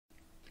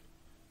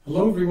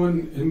Hello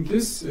everyone, in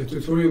this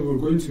tutorial we're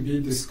going to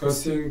be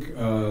discussing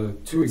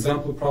two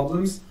example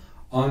problems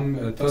on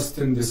a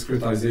Tustin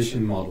discretization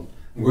model.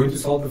 I'm going to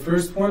solve the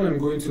first one. I'm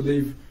going to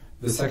leave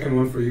the second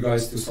one for you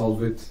guys to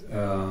solve it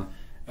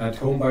at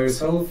home by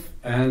yourself,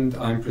 and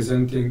I'm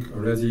presenting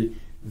already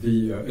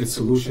its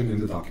solution in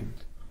the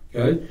document.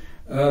 Okay?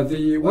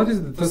 What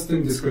is the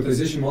Tustin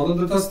discretization model?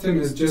 The Tustin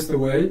is just a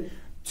way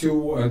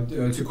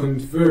to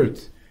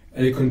convert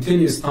a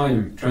continuous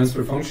time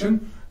transfer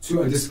function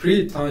to a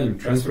discrete time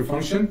transfer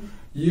function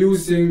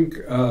using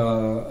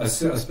a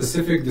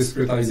specific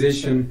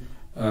discretization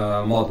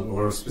model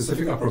or a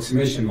specific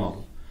approximation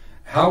model.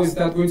 How is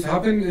that going to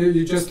happen?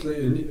 You just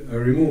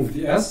remove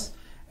the s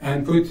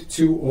and put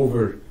 2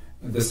 over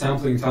the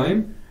sampling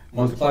time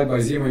multiplied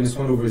by z minus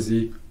 1 over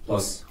z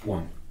plus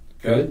 1.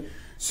 Okay?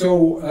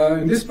 So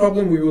in this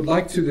problem we would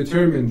like to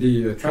determine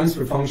the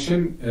transfer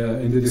function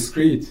in the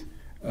discrete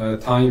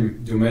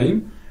time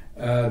domain,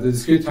 the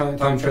discrete time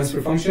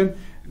transfer function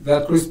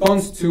that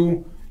corresponds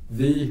to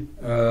the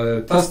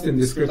Tustin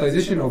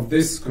discretization of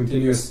this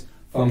continuous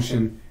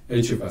function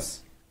h of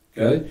s.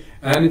 Okay?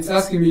 And it's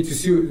asking me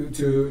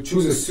to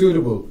choose a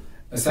suitable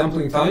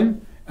sampling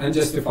time and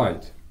justify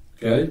it.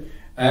 Okay?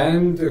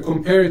 And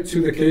compare it to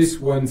the case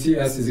when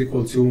Ts is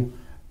equal to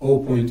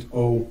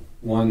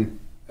 0.01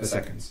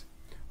 seconds.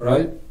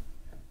 Right?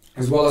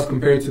 As well as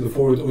compare it to the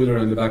forward Euler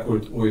and the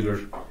backward Euler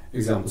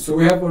example. So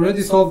we have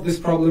already solved this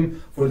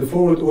problem for the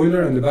forward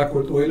Euler and the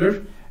backward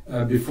Euler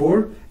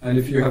before, and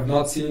if you have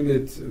not seen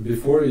it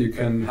before, you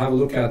can have a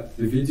look at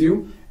the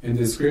video in the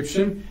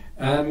description,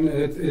 and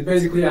it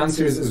basically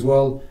answers as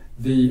well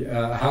the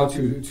how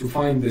to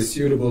find the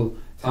suitable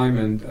time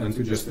and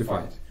to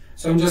justify it.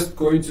 So I'm just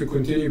going to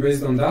continue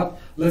based on that.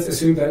 Let's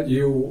assume that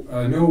you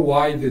know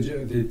why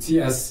the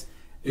Ts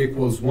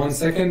equals 1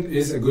 second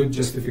is a good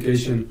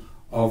justification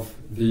of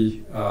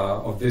the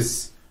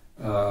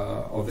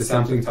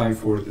sampling time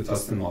for the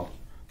Tustin model.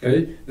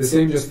 Okay, the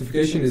same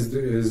justification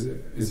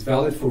is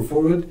valid for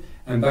forward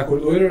and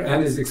backward Euler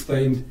and is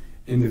explained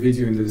in the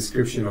video in the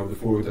description of the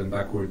forward and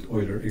backward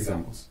Euler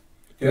examples.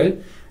 Okay,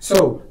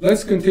 so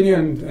let's continue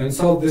and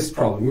solve this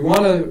problem. We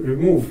want to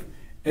remove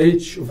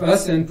h of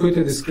s and put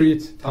a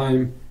discrete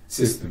time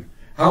system.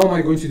 How am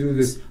I going to do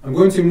this? I'm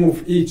going to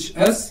move each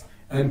s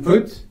and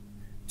put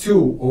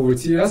 2 over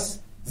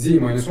ts, z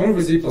minus 1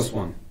 over z plus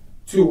 1.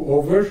 2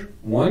 over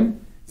 1,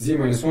 z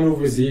minus 1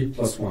 over z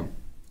plus 1.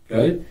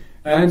 Okay?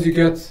 And you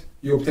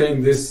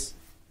obtain this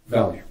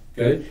value.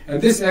 Okay?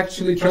 And this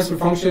actually transfer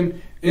function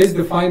is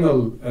the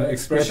final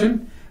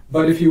expression,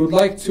 but if you would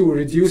like to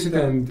reduce it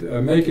and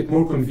make it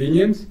more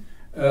convenient,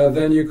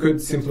 then you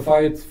could simplify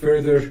it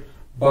further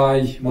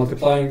by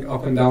multiplying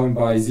up and down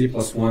by z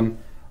plus 1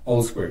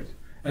 all squared.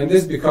 And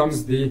this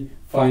becomes the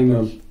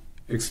final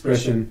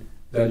expression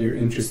that you're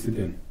interested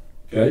in.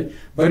 Okay?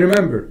 But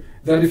remember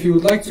that if you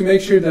would like to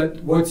make sure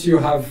that what you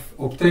have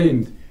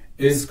obtained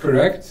is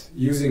correct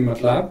using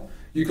MATLAB,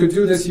 you could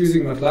do this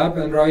using MATLAB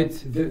and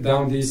write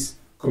down these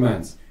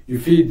commands. You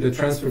feed the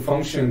transfer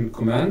function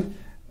command,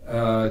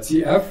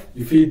 TF,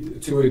 you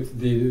feed to it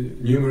the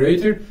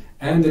numerator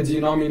and the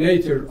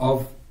denominator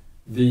of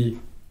the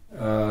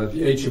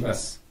h of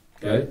s.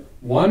 Okay?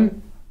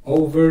 1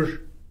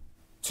 over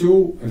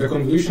 2, the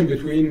convolution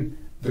between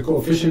the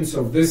coefficients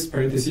of this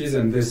parentheses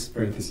and this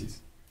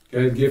parentheses.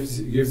 Okay? It gives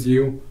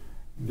you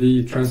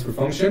the transfer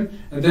function,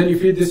 and then you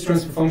feed this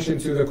transfer function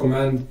to the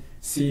command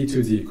C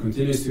to D,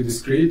 continuous to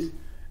discrete,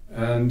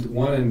 and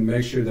 1, and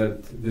make sure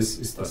that this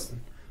is Tustin.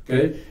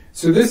 Okay,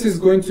 so this is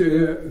going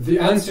to the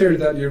answer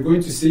that you're going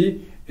to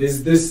see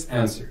is this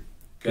answer.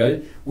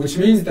 Okay, which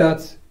means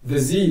that the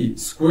z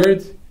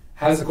squared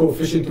has a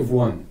coefficient of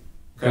 1.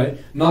 Okay,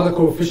 not a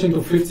coefficient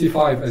of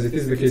 55 as it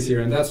is the case here,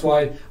 and that's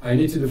why I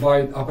need to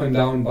divide up and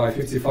down by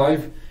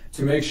 55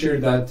 to make sure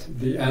that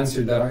the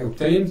answer that I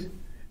obtained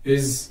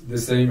is the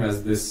same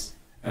as this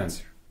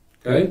answer.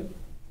 Okay,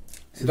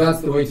 so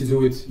that's the way to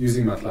do it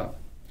using MATLAB.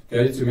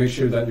 Okay, to make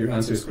sure that your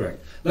answer is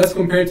correct. Let's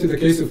compare it to the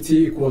case of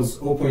t equals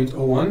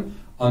 0.01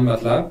 on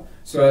MATLAB.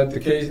 So at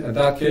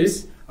that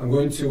case, I'm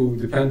going to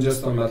depend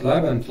just on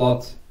MATLAB and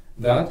plot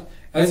that.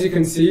 As you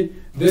can see,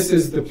 this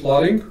is the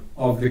plotting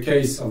of the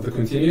case of the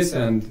continuous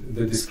and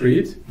the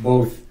discrete,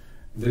 both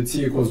the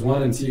t equals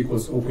 1 and t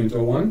equals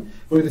 0.01.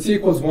 For the t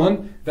equals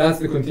 1, that's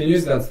the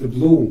continuous, that's the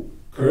blue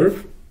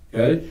curve.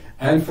 Okay,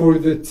 and for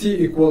the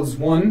t equals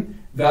 1,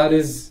 that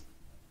is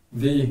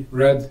the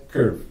red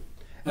curve.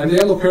 And the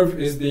yellow curve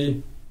is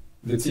the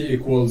t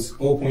equals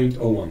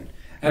 0.01.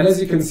 And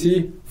as you can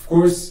see, of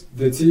course,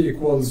 the t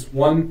equals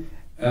 1,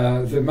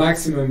 the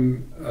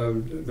maximum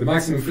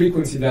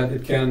frequency that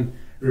it can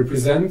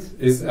represent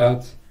is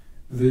at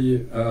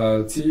the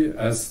t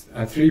as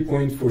at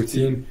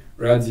 3.14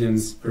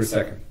 radians per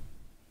second.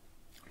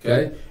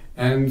 Okay,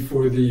 and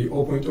for the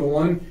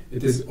 0.01,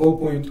 it is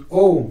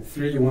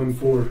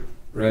 0.0314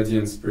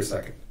 radians per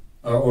second,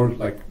 or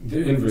like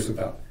the inverse of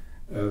that.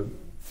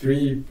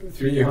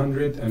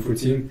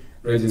 314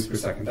 radians per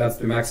second. That's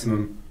the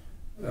maximum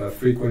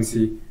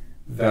frequency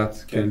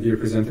that can be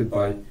represented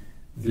by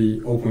the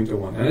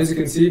 0.01. And as you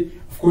can see,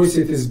 of course,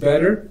 it is a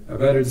better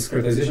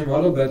discretization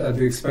model, but at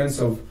the expense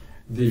of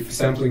the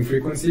sampling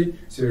frequency.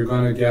 So you're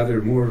going to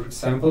gather more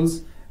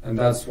samples, and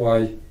that's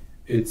why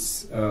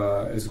it's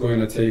going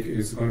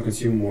to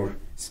consume more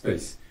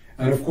space.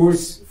 And of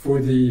course, for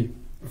the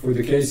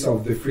case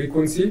of the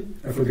frequency,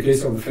 for the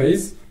case of the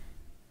phase,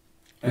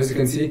 as you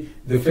can see,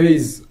 the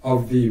phase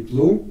of the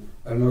blue,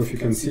 I don't know if you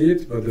can see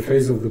it, but the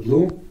phase of the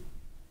blue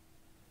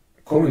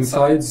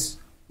coincides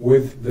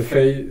with the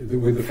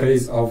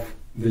phase of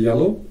the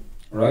yellow,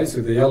 right?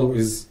 So the yellow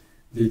is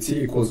the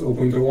t equals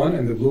 0.01,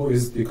 and the blue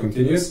is the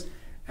continuous,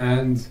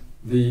 and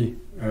the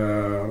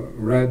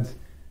red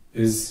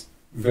is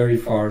very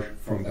far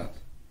from that.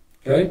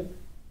 Okay?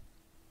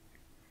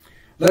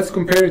 Let's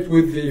compare it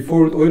with the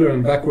forward Euler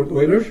and backward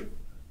Euler.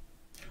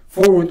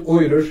 Forward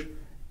Euler,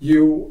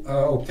 you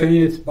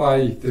obtain it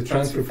by the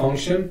transfer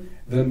function,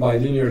 then by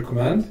linear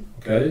command,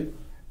 okay,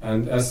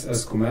 and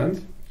SS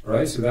command,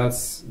 right? So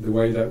that's the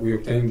way that we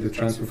obtain the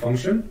transfer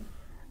function.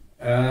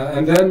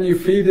 And then you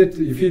feed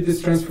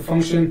this transfer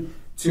function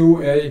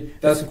to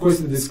that's of course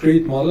the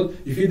discrete model.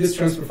 You feed this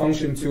transfer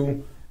function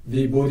to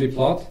the Bode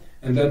plot,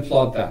 and then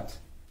plot that,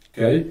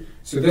 okay?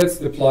 So that's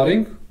the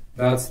plotting,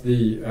 that's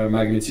the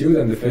magnitude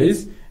and the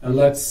phase. And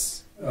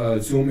let's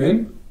zoom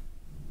in.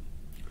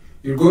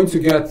 You're going to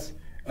get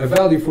a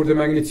value for the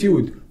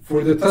magnitude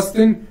for the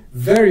Tustin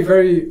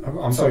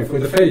for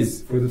the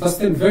phase for the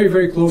Tustin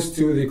very close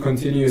to the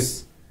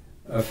continuous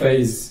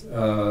phase,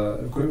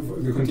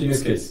 the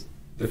continuous case,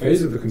 the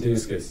phase of the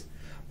continuous case.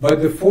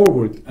 But the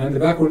forward and the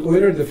backward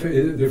Euler,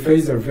 the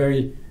phase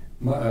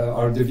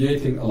are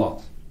deviating a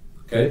lot.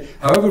 Okay.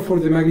 However, for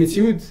the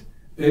magnitude,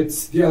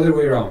 it's the other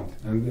way around,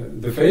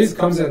 and the phase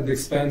comes at the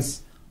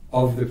expense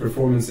of the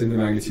performance in the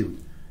magnitude.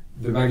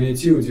 The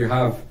magnitude, you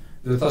have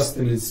the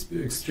Tustin is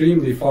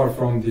extremely far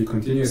from the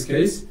continuous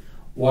case,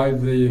 while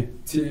the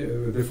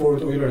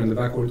forward Euler and the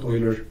backward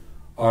Euler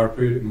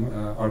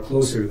are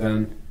closer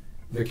than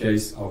the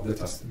case of the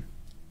Tustin.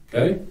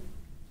 Okay.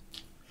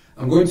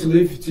 I'm going to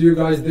leave to you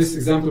guys this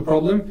example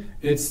problem.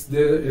 It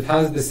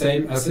has the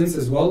same essence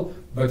as well,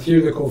 but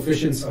here the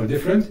coefficients are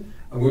different.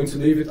 I'm going to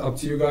leave it up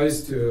to you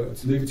guys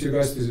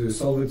to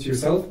solve it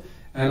yourself,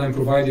 and I'm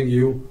providing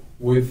you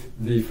with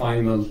the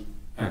final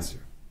answer.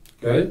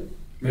 Okay?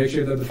 Make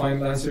sure that the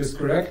final answer is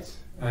correct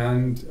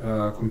and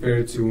compare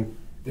it to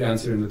the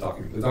answer in the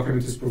document. The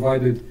document is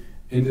provided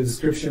in the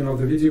description of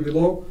the video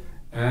below,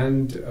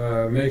 and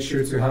make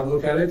sure to have a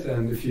look at it.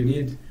 And if you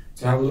need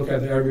to have a look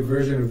at the Arabic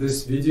version of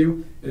this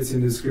video, it's in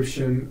the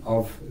description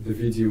of the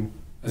video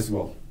as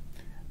well.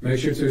 Make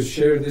sure to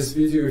share this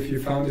video if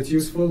you found it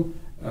useful.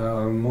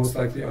 Most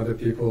likely other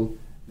people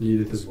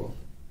need it as well.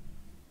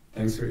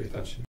 Thanks for your attention.